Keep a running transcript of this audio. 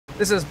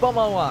This is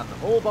Bomber 1.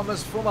 All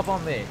bombers form up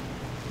on me.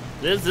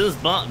 This is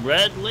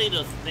Red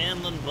Leader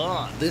Stanley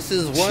Bond. This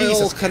is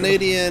Royal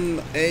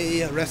Canadian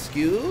A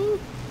Rescue.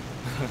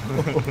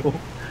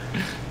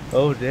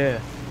 Oh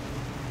dear.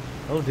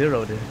 Oh dear,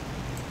 oh dear.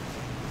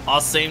 I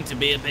seem to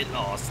be a bit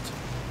lost.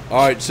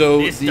 Alright, so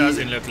this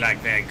doesn't look like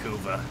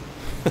Vancouver.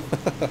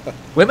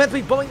 We're meant to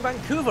be bombing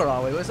Vancouver,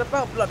 are we? It's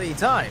about bloody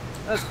time.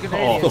 Those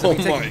Canadians are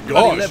taking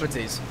bloody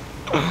liberties.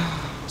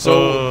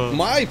 So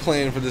my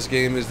plan for this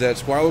game is that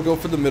Squire will go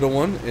for the middle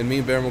one, and me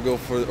and Baron will go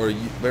for,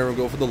 Baron will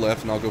go for the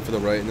left, and I'll go for the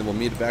right, and then we'll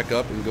meet back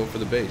up and go for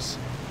the base.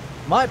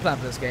 My plan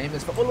for this game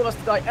is for all of us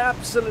to die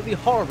absolutely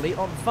horribly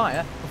on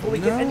fire before we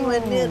get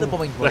anywhere near the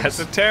bombing points. That's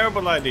a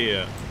terrible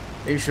idea.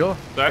 Are you sure?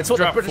 Do I have to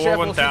drop 4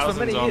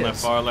 1000s on the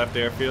far left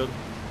airfield?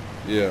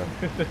 Yeah.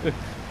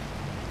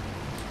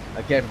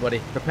 Okay,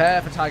 everybody,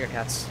 prepare for Tiger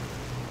Cats.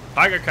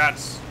 Tiger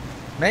Cats.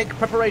 Make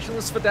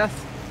preparations for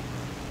death.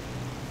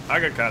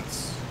 Tiger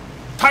Cats.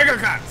 Tiger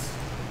Cats.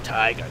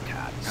 Tiger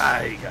Cats.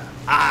 Tiger.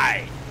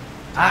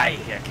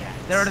 Tiger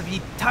Cats. There are to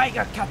be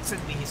Tiger Cats in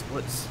these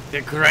woods. The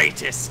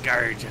greatest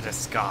scourge of the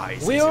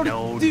skies We is are an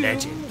old doomed.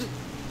 legend.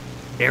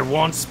 There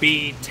once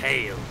be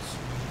tales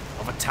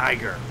of a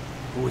tiger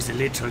who was a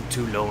little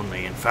too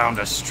lonely and found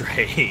a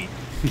stray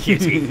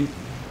kitty.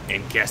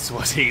 And guess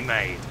what he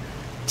made?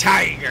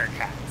 Tiger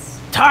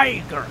Cats.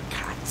 Tiger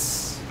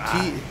Cats.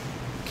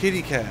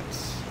 Kitty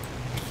cats.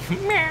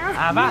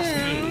 I must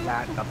be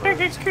that the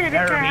birds. There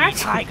be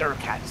Tiger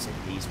Cats in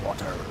these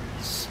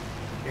waters.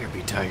 There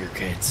be Tiger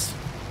Cats.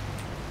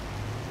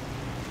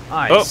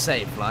 I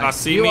say, Fly. I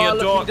see you me are a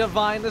looking dog.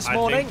 divine this I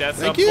morning. think that's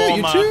Thank a you,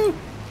 bomber. you too.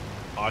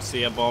 I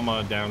see a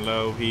bomber down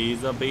low.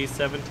 He's a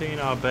B-17,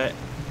 I bet.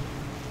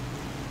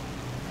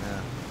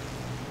 Yeah.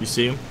 You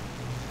see him?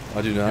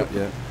 I do not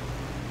yet.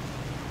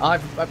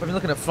 I've been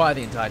looking at Fly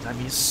the entire time.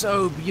 He's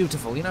so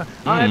beautiful, you know.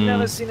 I've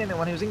never seen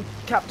anyone who's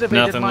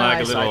captivated Nothing my like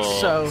a eyesight little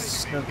so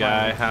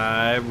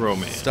sky-high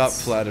romance. Stop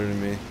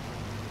flattering me.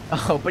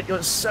 Oh, but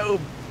you're so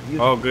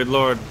beautiful. Oh, good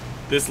lord.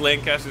 This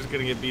Lancaster's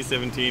gonna get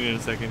B-17 in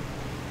a second.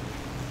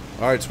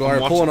 Alright,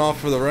 Squire, pulling off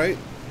for the right.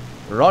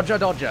 Roger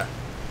Dodger.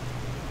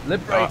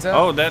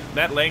 Liberator.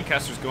 That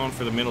Lancaster's going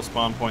for the middle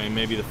spawn point and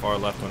maybe the far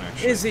left one,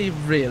 actually. Is he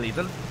really?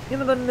 You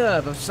know the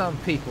nerve of some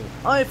people.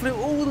 I flew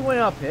all the way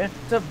up here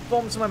to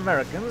bomb some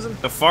Americans and...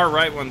 The far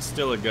right one's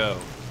still a go.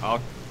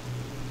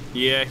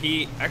 Yeah,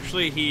 the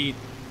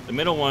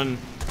middle one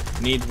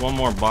needs one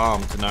more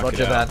bomb to knock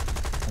Roger it out.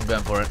 that. I'm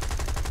going for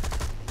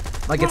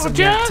it. Might get some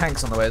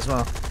tanks on the way as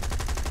well.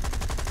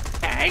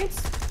 Tanks?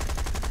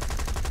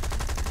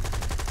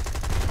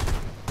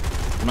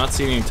 I'm not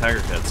seeing any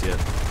Tiger Cats yet.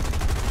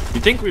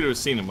 You'd think we'd have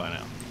seen them by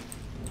now.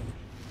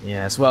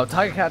 Yes, well,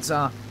 Tiger Cats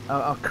are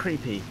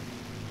creepy.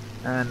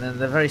 And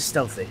they're very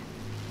stealthy.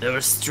 They're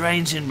a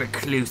strange and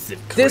reclusive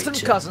creature.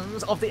 Distant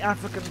cousins of the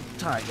African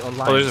tiger or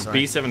lion. Oh, there's a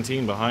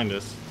B-17 behind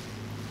us.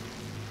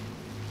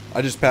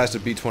 I just passed a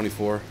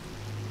B-24.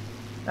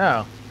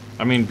 Oh.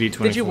 I mean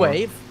B-24. Did you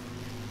wave?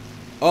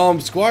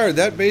 Squire,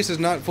 that base is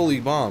not fully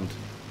bombed.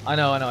 I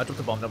know, I dropped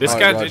the bomb. This Alright,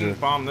 guy Roger. didn't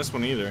bomb this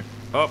one either.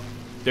 Oh,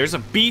 there's a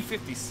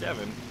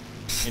B-57.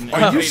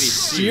 Are you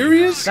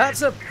serious?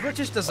 That's a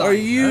British design. Are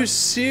you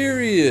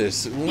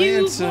serious?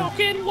 You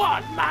walking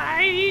what,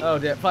 mate? Oh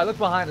dear, Fly, look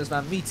behind us,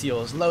 man.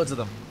 Meteors, loads of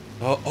them.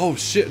 Oh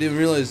shit, didn't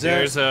realize that.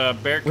 There's a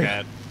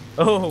Bearcat.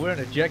 Oh, we're in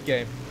a jet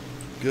game.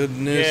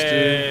 Goodness,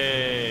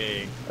 Yay.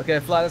 dude. Okay,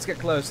 Fly, let's get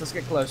close. Let's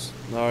get close.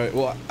 Alright,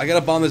 well, I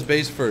gotta bomb this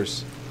base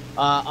first.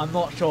 I'm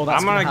not sure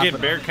that's I'm gonna happen.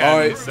 get Bearcat in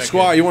Alright, a second.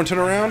 Squire, you wanna turn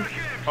around?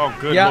 Oh,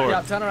 good Yeah, lord.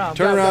 yeah, turn around.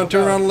 Turn go, around, go,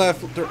 turn go. around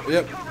left.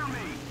 Yep.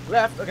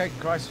 Left, okay,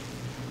 Christ.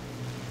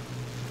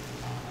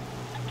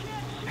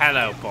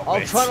 Hello, Poppy.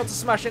 I'll try not to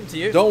smash into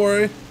you. Don't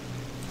worry.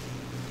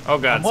 Oh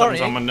god, I'm something's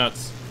worrying. on my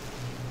nuts.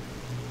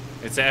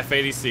 It's a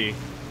F-80C.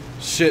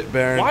 Shit,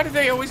 Baron. Why do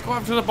they always go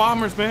after the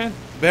bombers, man?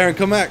 Baron,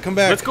 come back, come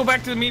back. Let's go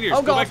back to the meteors.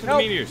 Oh, go God, back to the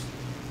help. meteors.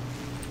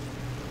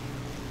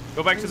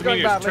 Go back to Things the going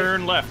meteors. badly.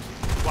 Turn left.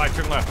 Fly,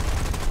 turn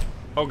left.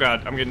 Oh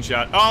god, I'm getting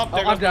shot. Oh,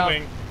 there I'm goes down. the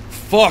wing.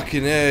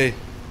 Fucking A.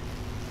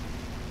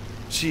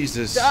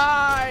 Jesus.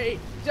 Die!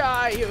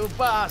 Die, you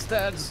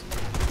bastards!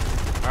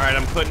 Alright,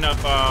 I'm putting up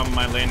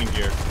my landing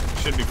gear.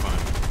 Should be fine.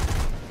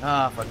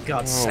 Ah, for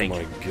God's Oh sake.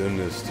 my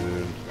goodness,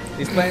 dude.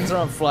 These planes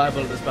are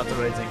unflyable at this battle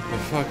rating.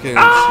 Fucking.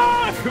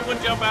 Ah! Everyone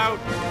jump out!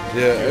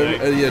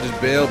 Yeah,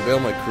 just bail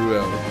my crew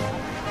out.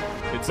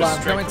 It's Fly, a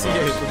I'm straight coming to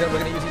you. cross. We're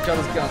gonna use each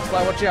other's guns.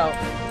 Fly, watch out.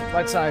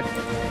 Right side.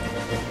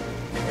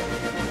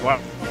 Wow.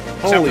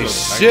 Holy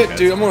those shit, Tiger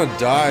dude, Cats. I'm gonna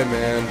die,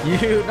 man.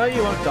 No,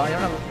 you won't die.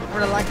 We're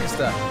in a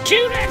Lancaster.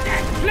 Shoot at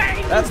that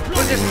plane! That's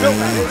British built,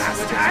 that is.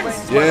 Which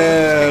explains why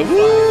Yeah, we're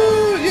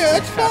woo, yeah,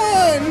 it's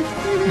fun.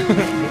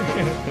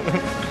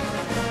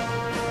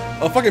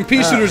 A fucking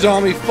pea shooter's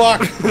on me,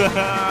 fuck.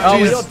 Oh,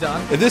 Jesus. you're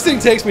done. If this thing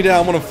takes me down,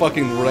 I'm gonna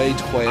fucking rage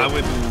quit. I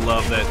would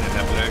love that to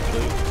happen,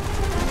 actually.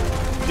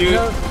 Dude.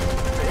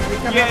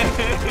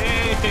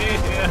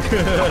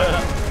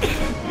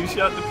 You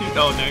shot the P.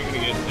 Oh, now you're gonna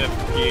get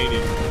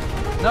FP80.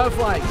 No,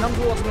 Fly, come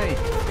towards me.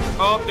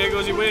 Oh, there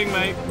goes your wing,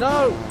 mate.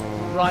 No!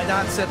 Right,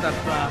 that's it, the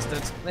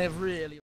bastards. They've really...